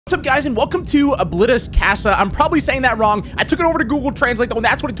What's up, guys, and welcome to Oblitus Casa. I'm probably saying that wrong. I took it over to Google Translate though, and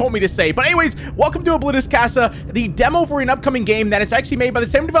that's what it told me to say. But anyways, welcome to Oblitus Casa, the demo for an upcoming game that is actually made by the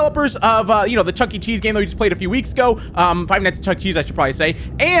same developers of, the Chuck E. Cheese game that we just played a few weeks ago. Five Nights at Chuck E. Cheese, I should probably say.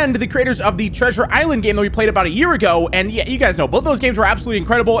 And the creators of the Treasure Island game that we played about a year ago. And yeah, you guys know, both those games were absolutely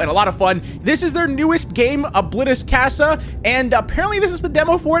incredible and a lot of fun. This is their newest game, Oblitus Casa, and apparently this is the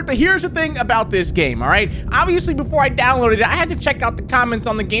demo for it. But here's the thing about this game, all right? Obviously, before I downloaded it, I had to check out the comments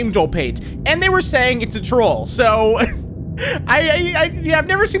on the Game Joel page, and they were saying it's a troll. So I've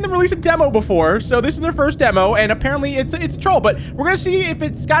never seen them release a demo before, so this is their first demo, and apparently it's a troll. But we're gonna see if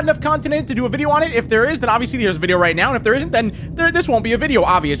it's got enough content in it to do a video on it. If there is, then obviously there's a video right now, and if there isn't, then this won't be a video,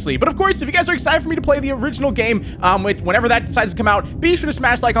 obviously. But of course, if you guys are excited for me to play the original game, whenever that decides to come out, be sure to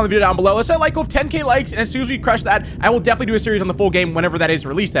smash like on the video down below. Let's set a like goal of 10K likes, and as soon as we crush that, I will definitely do a series on the full game whenever that is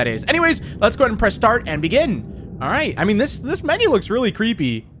released, that is. Anyways, let's go ahead and press start and begin. All right, I mean, this menu looks really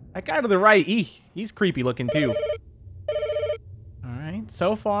creepy. That guy to the right, he's creepy looking too. All right,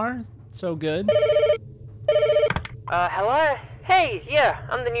 so far, so good. Hello? Hey, yeah,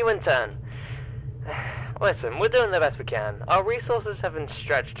 I'm the new intern. Listen, we're doing the best we can. Our resources have been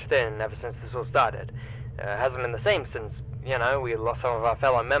stretched thin ever since this all started. Hasn't been the same since, we lost some of our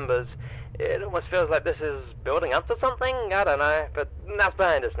fellow members. It almost feels like this is building up to something, I don't know, but that's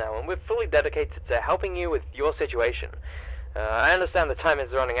behind us now, and we're fully dedicated to helping you with your situation. I understand the time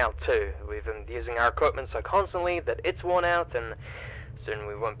is running out too. We've been using our equipment so constantly that it's worn out, and soon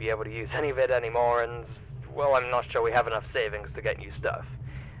we won't be able to use any of it anymore, and, well, I'm not sure we have enough savings to get new stuff.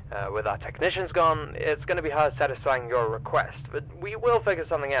 With our technicians gone, it's going to be hard satisfying your request, but we will figure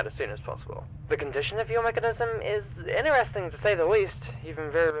something out as soon as possible. The condition of your mechanism is interesting to say the least,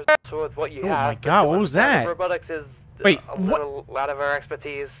 even very resourceful with what you have. Oh my god, what was that? Robotics is little out of our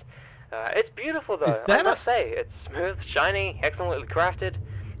expertise. It's beautiful though, I must say. It's smooth, shiny, excellently crafted.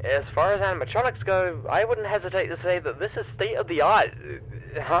 As far as animatronics go, I wouldn't hesitate to say that this is state-of-the-art.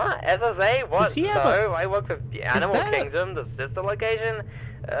 Huh? SSA? What? No, I work for the Animal Kingdom, the sister location.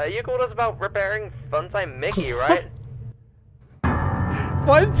 You called us about repairing FUNTIME Mickey, right?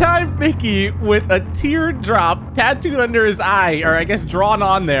 FUNTIME Mickey with a teardrop tattooed under his eye, or I guess drawn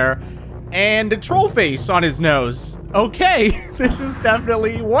on there, and a troll face on his nose. Okay, this is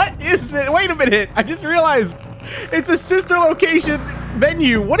definitely... What is it? Wait a minute. I just realized it's a sister location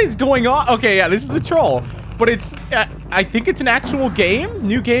menu. What is going on? Okay, yeah, this is a troll, but it's... I think it's an actual game.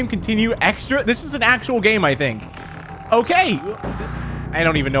 New game, continue, extra. This is an actual game, I think. Okay. I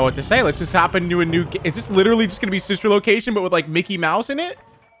don't even know what to say. Let's just hop into a new game. Is this literally just going to be sister location, but with like Mickey Mouse in it?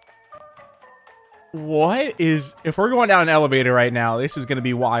 What is... If we're going down an elevator right now, this is going to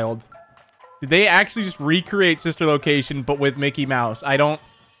be wild. Did they actually just recreate sister location, but with Mickey Mouse? I don't...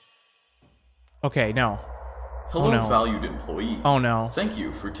 Okay, no. Hello, oh, no. Valued employee. Oh, no. Thank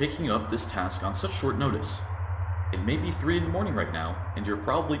you for taking up this task on such short notice. It may be 3 in the morning right now, and you're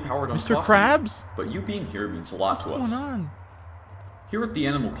probably powered on Mr. coffee, Krabs? but you being here means a lot to us. What's going on? Here at the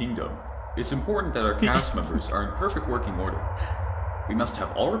Animal Kingdom, it's important that our cast members are in perfect working order. We must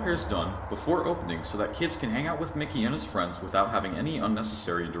have all repairs done before opening so that kids can hang out with Mickey and his friends without having any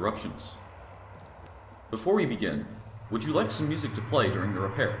unnecessary interruptions. Before we begin, would you like some music to play during the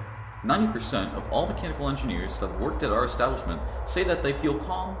repair? 90% of all mechanical engineers that have worked at our establishment say that they feel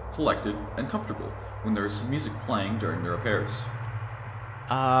calm, collected, and comfortable when there is some music playing during the repairs.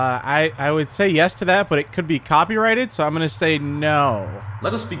 I would say yes to that, but it could be copyrighted, so I'm going to say no.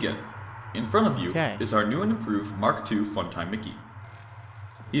 Let us begin. In front of you is our new and improved Mark II FUNTIME Mickey.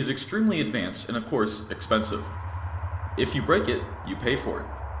 He is extremely advanced and, of course, expensive. If you break it, you pay for it.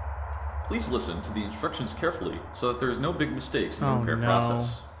 Please listen to the instructions carefully so that there is no big mistakes in the repair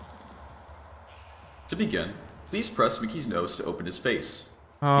process. To begin, please press Mickey's nose to open his face.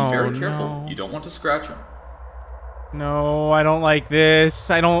 Be very careful. You don't want to scratch him. No, I don't like this.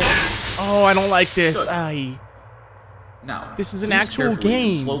 I don't like this. Now, this is an actual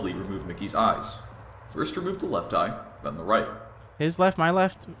game. Slowly remove Mickey's eyes. First remove the left eye, then the right. His left, my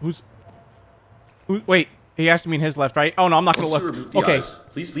left? Wait, he asked me in his left, right? Oh no, I'm not gonna look. Once you remove the eyes,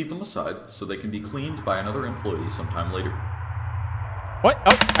 please leave them aside so they can be cleaned by another employee sometime later. What?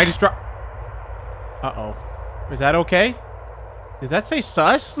 Oh, I just dropped. Uh-oh. Is that okay? Does that say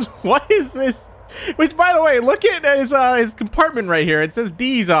sus? What is this? Which, by the way, look at his compartment right here. It says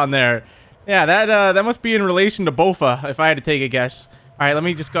D's on there. Yeah, that must be in relation to Bofa, if I had to take a guess. All right, let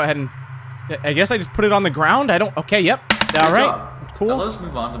me just go ahead and... I guess I just put it on the ground. I don't... Okay, yep. All right. Cool. Now let us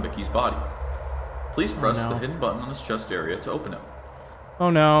move on to Mickey's body. Please press the hidden button on his chest area to open it. Oh,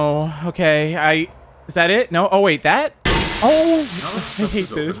 no. Okay, Is that it? No? Oh, wait, that? Oh, I hate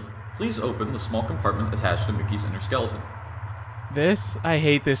this. Please open the small compartment attached to Mickey's inner skeleton. This, I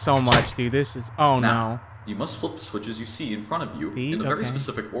hate this so much, dude. This is, oh no. You must flip the switches you see in front of you in a very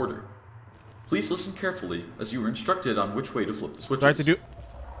specific order. Please listen carefully, as you were instructed on which way to flip the switches. Do I have to do...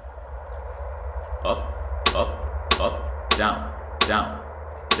 Up, up, up, down, down,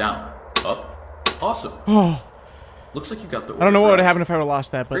 down, up. Awesome. Oh. Looks like you got the order. I don't know what would have happened if I would have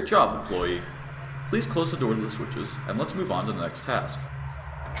lost that, but... Great job, employee. Please close the door to the switches, and let's move on to the next task.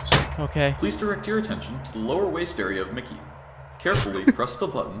 Okay. Please direct your attention to the lower waist area of Mickey. Carefully press the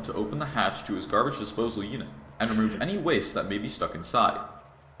button to open the hatch to his garbage disposal unit, and remove any waste that may be stuck inside.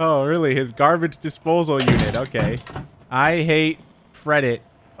 Oh, really? His garbage disposal unit. Okay. I hate Reddit.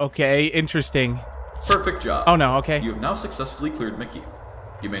 Okay, interesting. Perfect job. Oh, no, okay. You have now successfully cleared Mickey.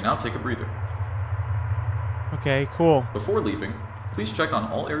 You may now take a breather. Okay, cool. Before leaving, please check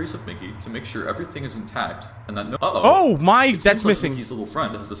on all areas of Mickey to make sure everything is intact and that no— Oh my, it that's seems like missing. Mickey's little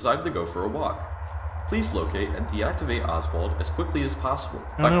friend has decided to go for a walk. Please locate and deactivate Oswald as quickly as possible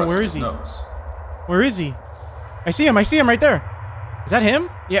by pressing his nose. Where is he? I see him right there. Is that him?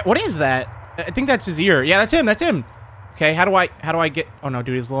 Yeah, what is that? I think that's his ear. Yeah, that's him. Okay, how do I get— oh no,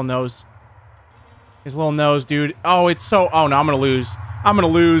 dude, his little nose. His little nose, dude. Oh, it's so— oh no, I'm gonna lose.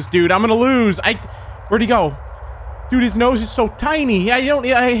 Dude. I'm gonna lose. Where'd he go? Dude, his nose is so tiny.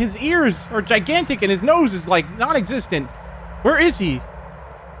 Yeah, his ears are gigantic and his nose is like non-existent. Where is he?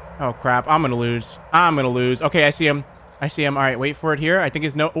 Oh crap, I'm gonna lose. Okay, I see him. All right, wait for it here. I think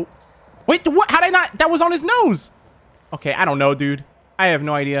his nose— oh. Wait, what? How'd I not— that was on his nose. Okay, I don't know, dude. I have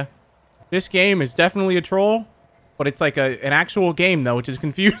no idea. This game is definitely a troll, but it's like an actual game though, which is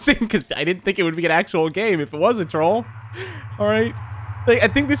confusing because I didn't think it would be an actual game if it was a troll. All right. Like, I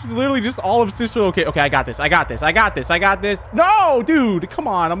think this is literally just all of Sister Location. Okay, I got this. No, dude, come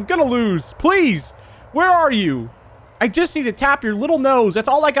on. I'm gonna lose. Please. Where are you? I just need to tap your little nose. That's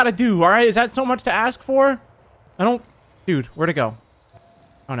all I gotta do, all right? Is that so much to ask for? I don't... dude, where'd it go?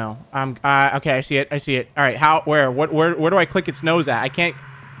 Oh, no. Okay, I see it. All right, where do I click its nose at? I can't...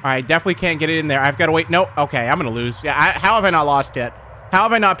 all right, definitely can't get it in there. I've got to wait. Nope. Okay, I'm gonna lose. Yeah, how have I not lost yet? How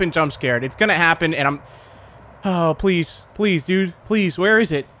have I not been jump scared? It's gonna happen, and I'm... oh, please, dude, please. Where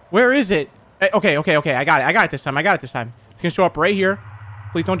is it? Okay. I got it this time. It's gonna show up right here.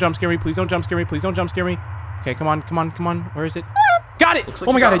 Please don't jump scare me. Okay, come on. Where is it? Got it! Looks like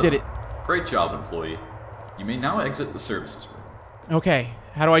oh my god, I did it. Great job, employee. You may now exit the services room. Okay,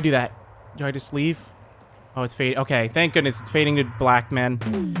 how do I do that? Do I just leave? Oh, it's fading. Okay, thank goodness it's fading to black, man.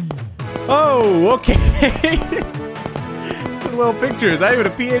 Oh, okay. Little pictures, not even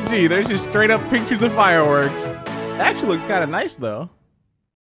a PNG. There's just straight up pictures of fireworks. It actually looks kind of nice though.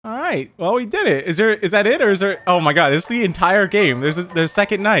 All right, well, we did it. Is that it, or is there— oh my god, this is the entire game. There's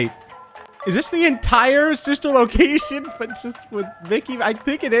second night. Is this the entire Sister Location, but just with Mickey? I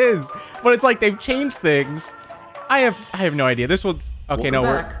think it is, but it's like they've changed things. I have no idea. This one's— okay. Welcome No,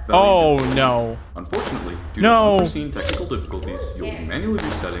 back, oh no. Unfortunately, due to unforeseen technical difficulties, you'll be manually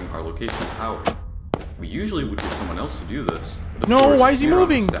resetting our location's power. We usually would get someone else to do this, but of course, why is he we are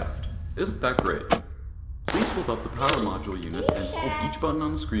moving? understaffed. Isn't that great? Please flip up the power module unit and hold each button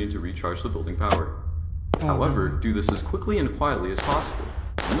on the screen to recharge the building power. However, do this as quickly and quietly as possible.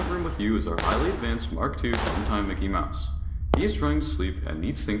 In the room with you is our highly advanced Mark II FUNTIME Mickey Mouse. He is trying to sleep and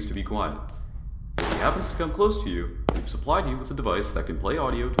needs things to be quiet. If he happens to come close to you, we've supplied you with a device that can play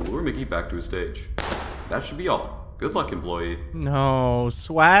audio to lure Mickey back to his stage. That should be all. Good luck, employee. No,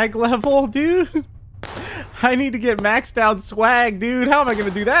 swag level, dude? I need to get maxed out swag, dude. How am I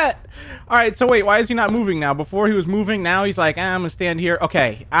gonna do that? All right, so wait, why is he not moving now? Before he was moving, now he's like, I'm gonna stand here.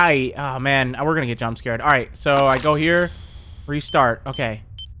 Okay, oh man, we're gonna get jump scared. All right, so I go here, restart. Okay,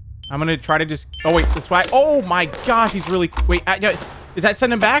 I'm gonna try to just— oh wait, the swag— oh my gosh, he's really— wait, is that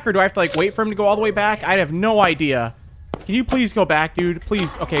send him back, or do I have to like wait for him to go all the way back? I have no idea. Can you please go back, dude?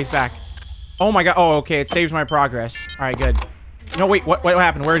 Please. Okay, he's back. Oh my god. Oh, okay, it saves my progress. All right, good. No, wait, what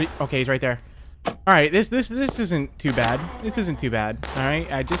happened? Where did— okay, he's right there. All right, this isn't too bad. All right,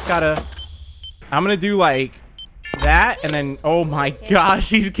 I just gotta— I'm gonna do like that, and then— oh my gosh,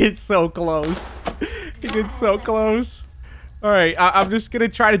 he gets so close. He gets so close. All right, I'm just gonna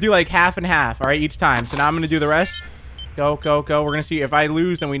try to do like half and half. All right, each time. So now I'm gonna do the rest. Go. We're gonna see if I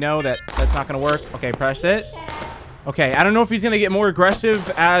lose, then we know that that's not gonna work. Okay, press it. Okay, I don't know if he's gonna get more aggressive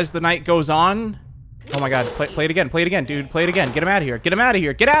as the night goes on. Oh my god, play it again, dude. Play it again. Get him out of here. Get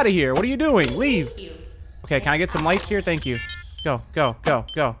out of here. What are you doing? Leave. Okay, can I get some lights here? Thank you. Go. All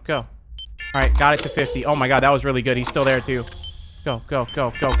right, got it to 50. Oh my god, that was really good. He's still there too. Go.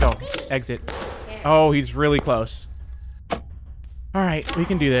 Exit. Oh, he's really close. All right, we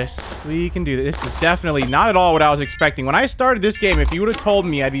can do this. This is definitely not at all what I was expecting. When I started this game, if you would have told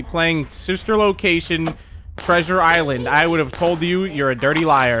me I'd be playing Sister Location Treasure Island. I would have told you you're a dirty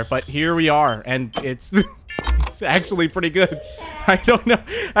liar, but here we are, and it's it's actually pretty good. I don't know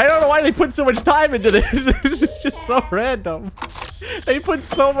why they put so much time into this. This is just so random. They put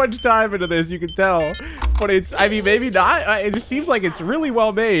so much time into this, you can tell. But it's, I mean, maybe not. It just seems like it's really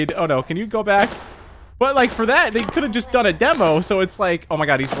well made. Oh no, can you go back? But like for that, they could have just done a demo. So it's like, oh my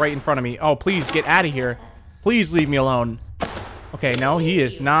God, he's right in front of me. Oh, please get out of here. Please leave me alone. Okay, no, he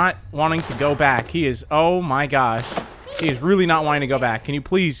is not wanting to go back. He is, oh my gosh. He is really not wanting to go back. Can you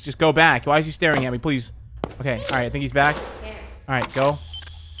please just go back? Why is he staring at me? Please. Okay, all right, I think he's back. All right, go.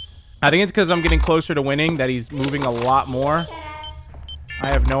 I think it's because I'm getting closer to winning that he's moving a lot more. I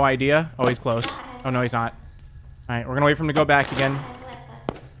have no idea. Oh, he's close. Oh, no, he's not. All right, we're going to wait for him to go back again.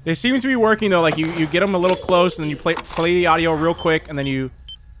 It seems to be working, though. Like, you get him a little close, and then you play the audio real quick, and then you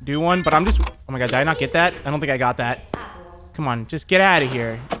do one. But I'm just... Oh, my God. Did I not get that? I don't think I got that. Come on. Just get out of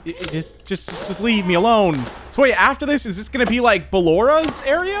here. Just leave me alone. So, wait. After this, is this going to be, like, Ballora's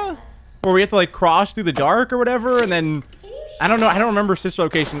area? Where we have to, like, cross through the dark or whatever, and then... I don't know. I don't remember Sister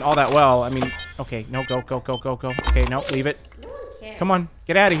Location all that well. I mean... Okay. No, go. Okay, no. Leave it. Come on.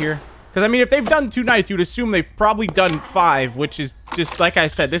 Get out of here. Because, I mean, if they've done 2 nights, you'd assume they've probably done 5, which is just, like I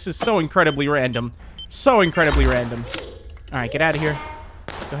said, this is so incredibly random. So incredibly random. All right, get out of here.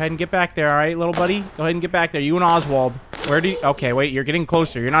 Go ahead and get back there, all right, little buddy? Go ahead and get back there. You and Oswald. Where do you... Okay, wait, you're getting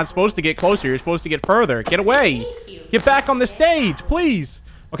closer. You're not supposed to get closer. You're supposed to get further. Get away. Get back on the stage, please.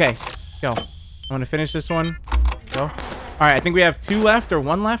 Okay, go. I'm going to finish this one. Go. All right, I think we have 2 left or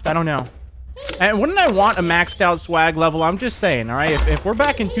 1 left. I don't know. And wouldn't I want a maxed out swag level? I'm just saying, all right? If we're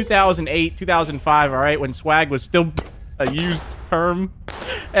back in 2008, 2005, all right, when swag was still a used term,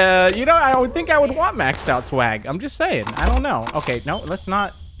 you know, I would think I would want maxed out swag. I'm just saying. I don't know. Okay, no, let's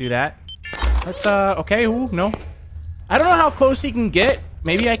not do that. Let's, okay, ooh, no. I don't know how close he can get.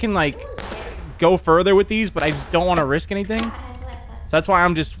 Maybe I can, like, go further with these, but I just don't want to risk anything. So that's why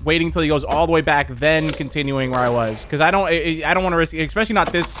I'm just waiting until he goes all the way back, then continuing where I was. Because I don't want to risk it, especially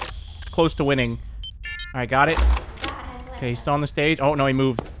not this close to winning. All right, got it. Okay, he's still on the stage. Oh, no, he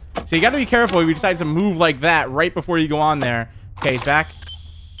moved. So you got to be careful if you decide to move like that right before you go on there. Okay, he's back.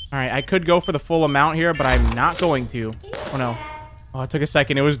 All right, I could go for the full amount here, but I'm not going to. Oh, no. Oh, it took a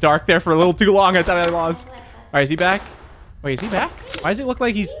second. It was dark there for a little too long. I thought I lost. All right, is he back? Wait, is he back? Why does it look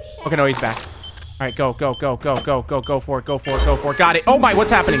like he's... Okay, no, he's back. All right, go for it. Got it. Oh, my,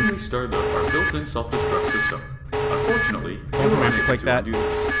 what's happening? We started up our built-in self-destruct system. Unfortunately, we have were to unable click to that. undo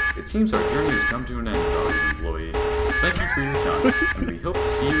this. It seems our journey has come to an end, valued employee. Thank you for your time, and we hope to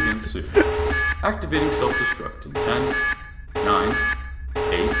see you again soon. Activating self-destruct in 10, 9,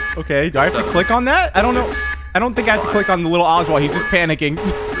 8. Okay, do I have 7, to click on that? I don't 6, know. I don't think I have to click on the little Oswald. He's just panicking.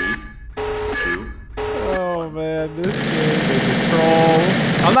 3, 2. Oh man, this game is a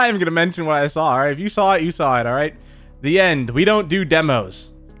troll. I'm not even gonna mention what I saw. All right, if you saw it, you saw it. All right. The end. We don't do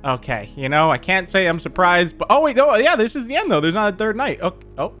demos. Okay, you know, I can't say I'm surprised, but oh wait, no, yeah, this is the end though. There's not a 3rd night. Okay.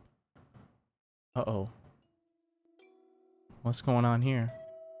 Oh. Uh-oh. What's going on here?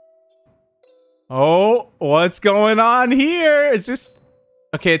 Oh, what's going on here? It's just...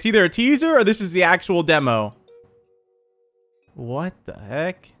 Okay, it's either a teaser or this is the actual demo. What the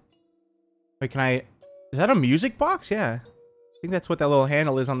heck? Wait, can I... Is that a music box? Yeah. I think that's what that little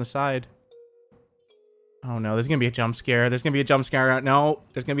handle is on the side. Oh no, there's gonna be a jump scare. There's gonna be a jump scare. No,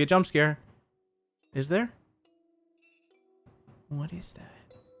 there's gonna be a jump scare. Is there? What is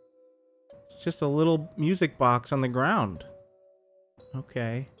that? It's just a little music box on the ground.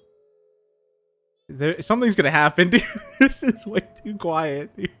 Okay. Something's gonna happen, dude. This is way too quiet,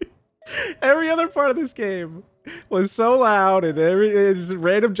 dude. Every other part of this game was so loud and it's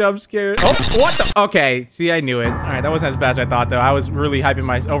random jump scare. Oh, what the? Okay, see, I knew it. All right, that wasn't as bad as I thought, though. I was really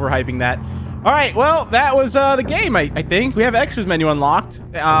overhyping that. All right, well, that was the game, I think. We have extras menu unlocked.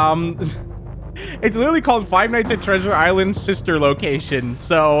 It's literally called Five Nights at Treasure Island Sister Location.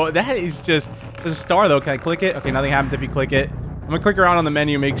 So that is just... There's a star, though. Can I click it? Okay, nothing happens if you click it. I'm going to click around on the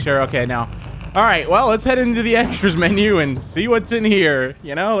menu, make sure. Okay, now. All right, well, let's head into the extras menu and see what's in here.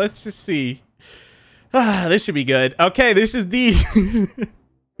 You know, let's just see. This should be good. Okay, this is D.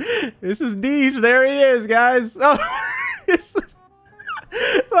 This is D's. There he is, guys. Oh,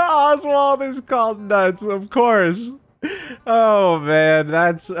 the Oswald is called nuts, of course. Oh, man.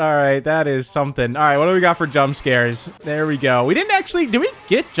 That's... All right, that is something. All right, what do we got for jump scares? There we go. We didn't actually... Did we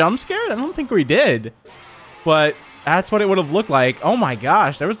get jump scared? I don't think we did. But that's what it would have looked like. Oh, my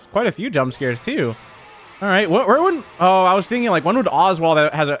gosh. There was quite a few jump scares, too. All right, where would... Oh, I was thinking, like, when would Oswald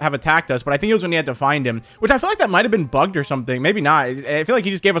have attacked us? But I think it was when he had to find him. Which I feel like that might have been bugged or something. Maybe not. I feel like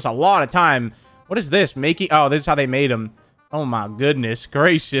he just gave us a lot of time. What is this? Oh, this is how they made him. Oh, my goodness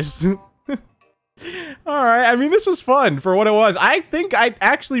gracious. All right. I mean, this was fun for what it was. I think I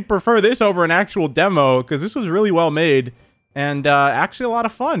actually prefer this over an actual demo because this was really well made and actually a lot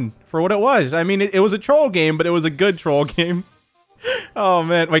of fun for what it was. I mean, it was a troll game, but it was a good troll game. Oh,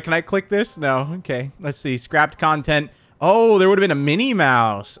 man. Wait, can I click this? No. Okay. Let's see. Scrapped content. Oh, there would have been a Minnie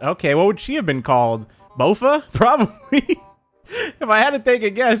Mouse. Okay. What would she have been called? Bofa? Probably. If I had to take a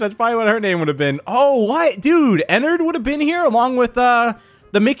guess, that's probably what her name would have been. Oh, what? Dude, Ennard would have been here along with the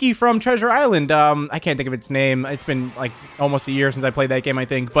Mickey from Treasure Island. I can't think of its name. It's been like almost a year since I played that game, I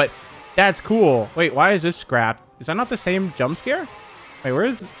think. But that's cool. Wait, why is this scrapped? Is that not the same jump scare? Wait, where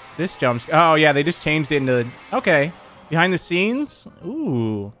is this jump scare? Oh, yeah, they just changed it into... Okay. Behind the scenes?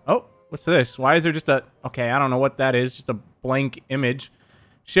 Ooh. Oh, what's this? Why is there just a... Okay, I don't know what that is. Just a blank image.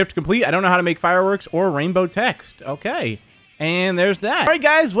 Shift complete. I don't know how to make fireworks or rainbow text. Okay. And there's that. All right,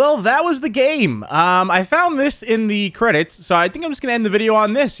 guys. Well, that was the game. I found this in the credits, so I think I'm just gonna end the video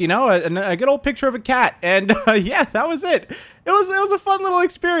on this. You know, a good old picture of a cat, and yeah, that was it. It was a fun little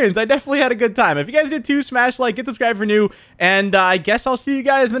experience. I definitely had a good time. If you guys did too, smash like, get subscribed for new, and I guess I'll see you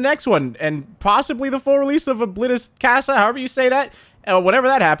guys in the next one, and possibly the full release of Oblivious Casa, however you say that. Whenever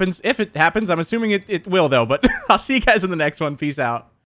that happens, if it happens, I'm assuming it will though. But I'll see you guys in the next one. Peace out.